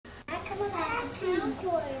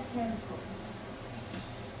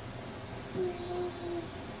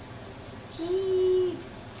Cheese.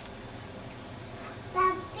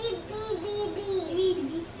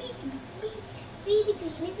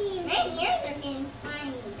 My ears are getting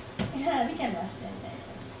slimy. Yeah, we can wash them later.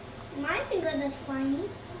 My fingers are slimy.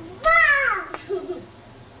 Wow!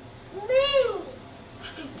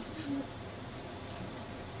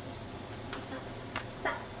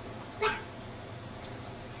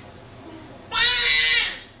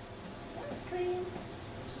 That's clean.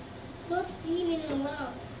 Most scream in the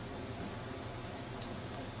world.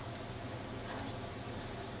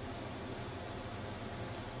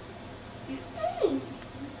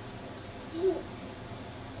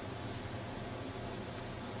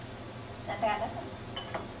 Snap out of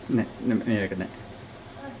නෑ මේක නෑ. it.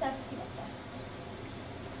 Snap it together.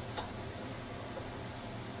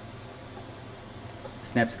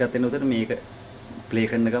 ස්නැප්ස් ගත්තේ උතර මේක play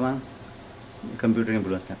කරන ගමන් computer එකෙන්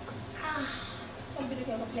පුළුවන් snap කරන්න. Computer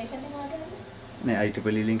ke play karne wala. නෑ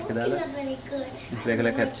IEEE link එක දාලා Not very good. ප්ලේ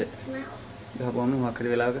කරලා කැප්චර් ගහපුවම මොකක් හරි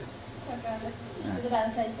වෙලාවක The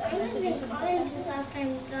balance size. I'm going to be calling this after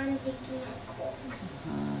I'm done taking my coke.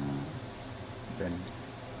 දැන්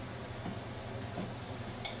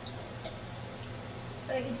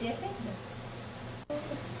Para que dia feita.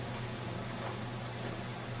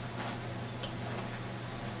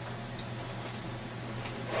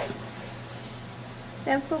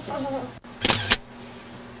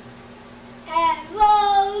 Hello,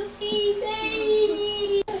 baby.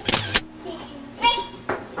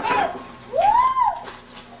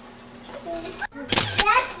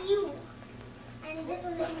 That's you. And this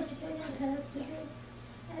is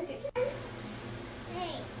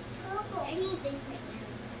Hey, I need this right now.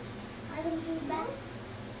 I will do that.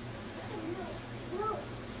 No,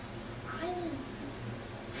 I will.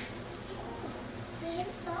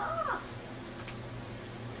 It's off.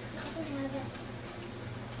 Not gonna have it.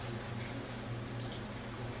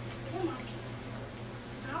 Come on.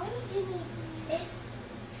 How do you need this?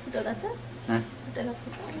 Betul kata? ඈ Betul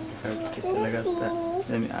kata. ඉස්සෙල්ලා ගත්තා.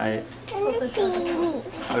 දැන් ආයේ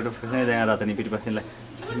out of focus නේ දැන් අර අතනින් පිටිපස්සෙන් ලා.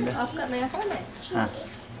 Off karna ya kan? හා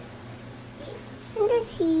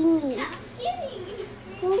See me.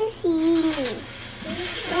 See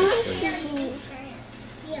me.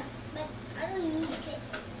 Yeah, but I don't need it.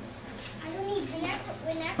 I don't need this.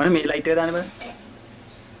 මම මේ ලයිට් එක දාන්න බෑ.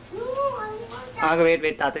 No, I want that.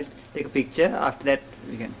 Wait, Tata, take a picture. After that,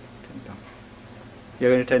 we can turn it on.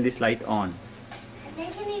 You're going to turn this light on. And then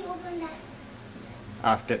can we open that?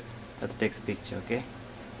 After Tata takes a picture, okay?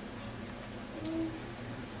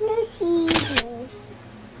 See me.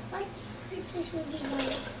 What picture should we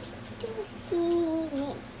like? See me.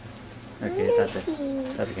 Okay,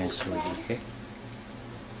 Tata can show you, okay?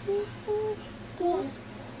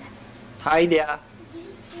 Hi there.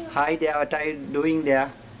 Hi there, what are you doing there?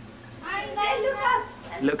 Look up.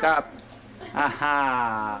 Look up.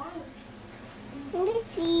 Aha.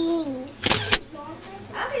 See me.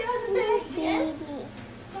 Okay, you want to See me.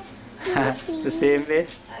 The same way.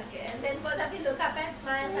 Okay, and then both of you look up and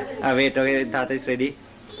smile. Wait, okay, Tata is ready.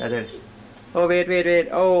 Tata. Oh, wait.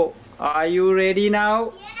 Oh, are you ready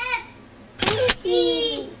now? Yeah.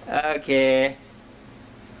 See. Okay.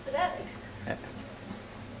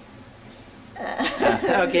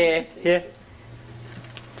 Okay, here.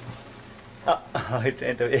 Oh, it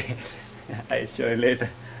went away. I'll show you later.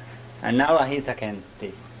 And now Ahisa can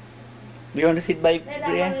stay. Do you want to sit by Then I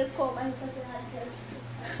Brianne? will comb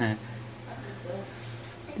and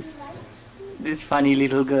This funny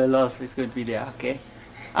little girl also is going to be there, okay?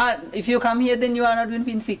 If you come here, then you are not going to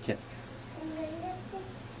be in the picture.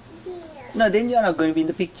 No, then you are not going to be in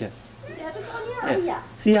the picture. Yeah.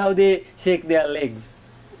 See how they shake their legs?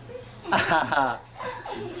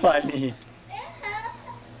 Funny.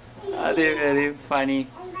 Are they very funny?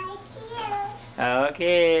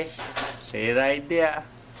 Okay. Stay right there.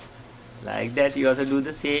 Like that. You also do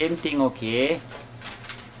the same thing, okay?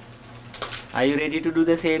 Are you ready to do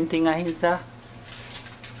the same thing, Ahimsa?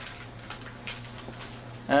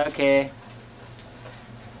 Okay.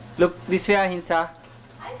 Look this way, Ahimsa.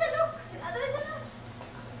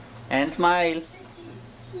 And smile.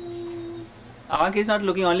 Avank is not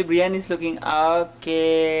looking, only Brianne is looking.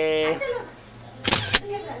 Okay.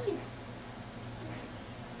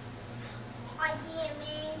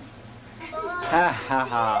 Ha ha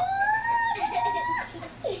ha.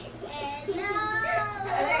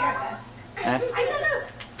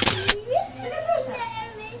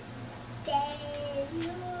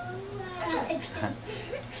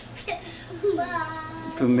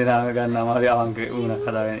 තුන් දෙනාම ගන්න අමාරු අවංක වුණා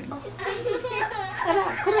කතාවෙන්නේ.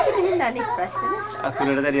 තියෙන අනිත් ප්‍රශ්නේ.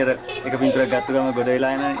 අකුරට දැරිය අර එක පින්තූරයක් ගත්ත ගම ගොඩ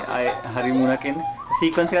වෙලා එන ආය හරි මුණක් එන්නේ.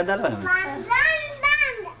 සීක්වන්ස් එකක් දාලා බලන්න.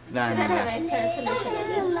 දාන්න.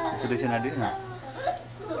 සොලියුෂන් අඩි නා.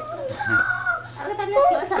 අර තමයි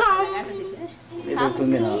ක්ලෝස් අප් කරගන්න. ඒක තුන්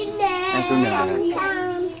දෙනා. දැන් තුන් දෙනා.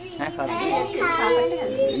 ඈ කාටද?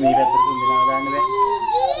 මේ පැත්තට තුන් දෙනා දාන්න බෑ.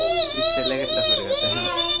 ඉස්සෙල්ලා එකට කරගත්තා.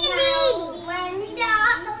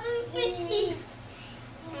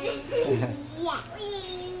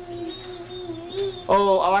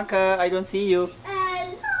 Oh, Avanka, I don't see you.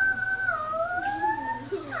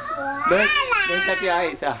 Don't shut your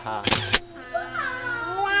eyes. Aha.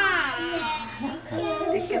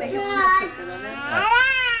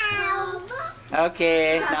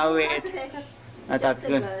 Okay, now wait. That's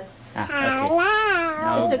good. Okay.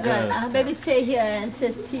 Now It's a girl. girls. Baby, stay here and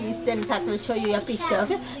say cheese, then Tat will show you your picture,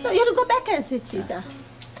 okay? No, you have to go back and say cheese.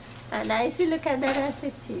 And nicely look at that and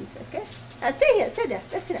say cheese, okay? Stay here, stay there.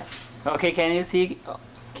 Let's sit down. Okay, can you see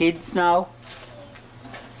kids now?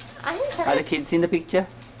 Are the kids in the picture?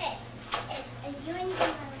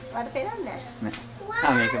 What a on that. No.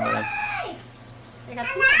 Ah, make it better. They got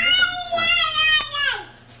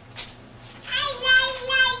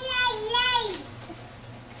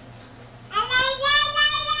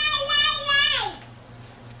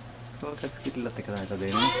Focus කිල්ලත් එක දාලා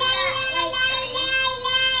දෙන්න.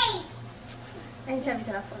 Let's have it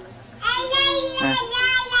up on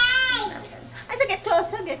I said get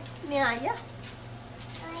closer, get near Aya.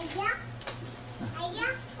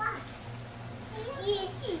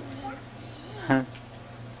 Huh?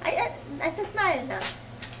 I can smile now.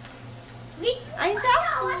 Ainsa?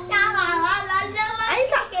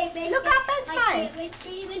 Look up and smile.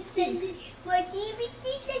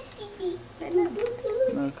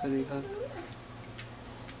 Mercury hug.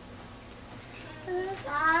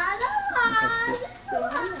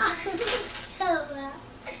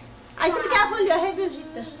 I said be careful, your head will hit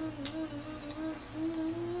the...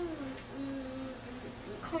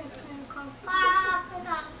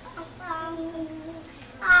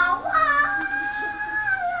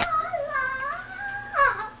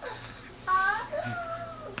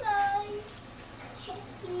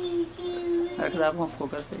 අරක දාපුවම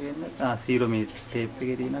focus එක එන්න. ආ 0 මේ tape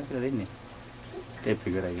එකේ තියෙනවා කියලා දෙන්නේ. Tape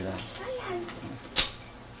එක කරා කියලා.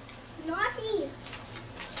 Naughty.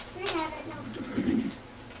 Can I have it now?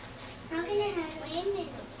 How can I have it? Wait a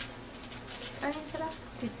minute. Ainsa,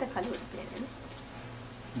 titta kalu දෙන්නේ.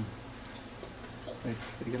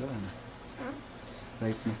 Brightness එක කියලා බලන්න.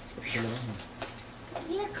 Brightness එක කියලා බලන්න.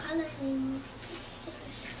 We are coloring.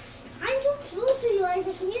 I'm too close to you,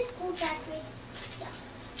 Isaac. Can you scoot that way? Yeah.